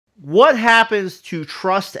What happens to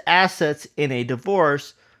trust assets in a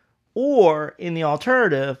divorce? Or, in the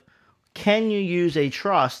alternative, can you use a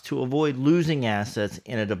trust to avoid losing assets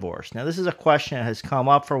in a divorce? Now, this is a question that has come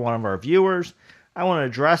up for one of our viewers. I want to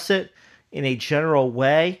address it in a general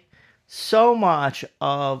way. So much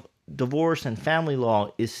of divorce and family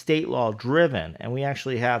law is state law driven, and we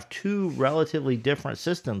actually have two relatively different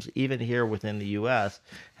systems, even here within the U.S.,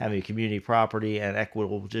 having community property and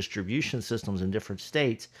equitable distribution systems in different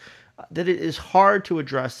states, that it is hard to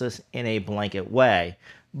address this in a blanket way.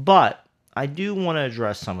 But I do want to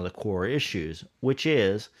address some of the core issues, which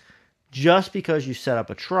is just because you set up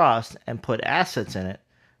a trust and put assets in it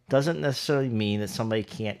doesn't necessarily mean that somebody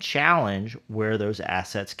can't challenge where those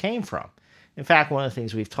assets came from. In fact, one of the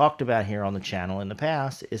things we've talked about here on the channel in the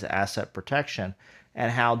past is asset protection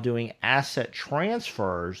and how doing asset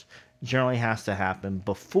transfers generally has to happen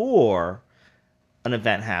before an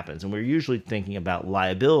event happens. And we're usually thinking about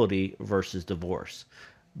liability versus divorce.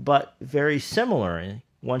 But very similarly,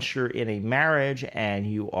 once you're in a marriage and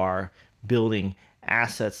you are building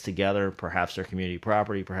assets together, perhaps they're community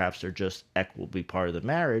property, perhaps they're just equitably part of the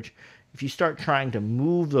marriage, if you start trying to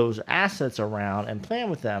move those assets around and plan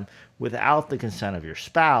with them without the consent of your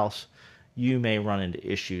spouse, you may run into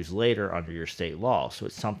issues later under your state law. So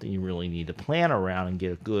it's something you really need to plan around and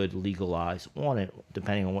get a good legal eyes on it,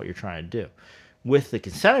 depending on what you're trying to do. With the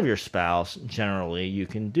consent of your spouse, generally, you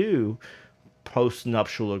can do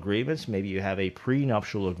post-nuptial agreements. Maybe you have a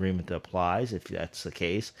prenuptial agreement that applies. If that's the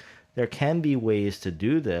case, there can be ways to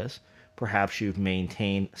do this. Perhaps you've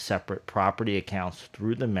maintained separate property accounts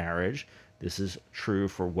through the marriage. This is true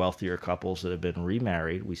for wealthier couples that have been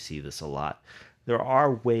remarried. We see this a lot. There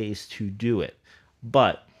are ways to do it.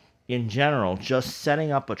 But in general, just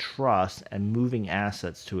setting up a trust and moving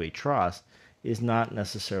assets to a trust is not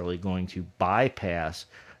necessarily going to bypass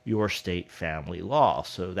your state family law.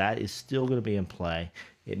 So that is still going to be in play.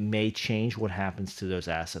 It may change what happens to those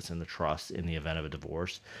assets in the trust in the event of a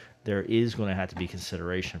divorce. There is going to have to be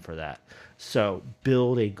consideration for that. So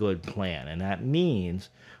build a good plan. And that means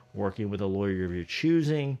working with a lawyer of your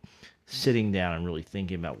choosing, sitting down and really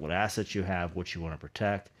thinking about what assets you have, what you want to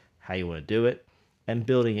protect, how you want to do it, and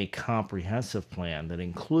building a comprehensive plan that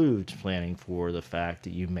includes planning for the fact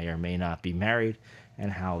that you may or may not be married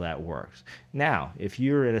and how that works. Now, if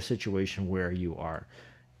you're in a situation where you are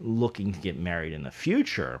looking to get married in the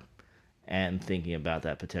future and thinking about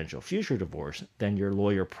that potential future divorce, then your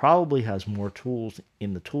lawyer probably has more tools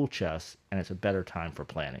in the tool chest and it's a better time for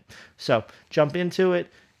planning. So jump into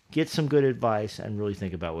it, get some good advice, and really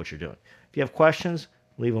think about what you're doing. If you have questions,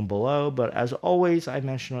 leave them below. But as always, I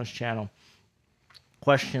mention on this channel,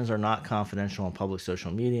 questions are not confidential on public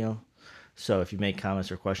social media. So if you make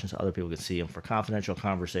comments or questions, other people can see them. For confidential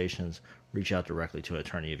conversations, reach out directly to an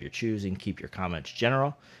attorney of your choosing. Keep your comments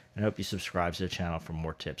general. And I hope you subscribe to the channel for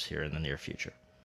more tips here in the near future.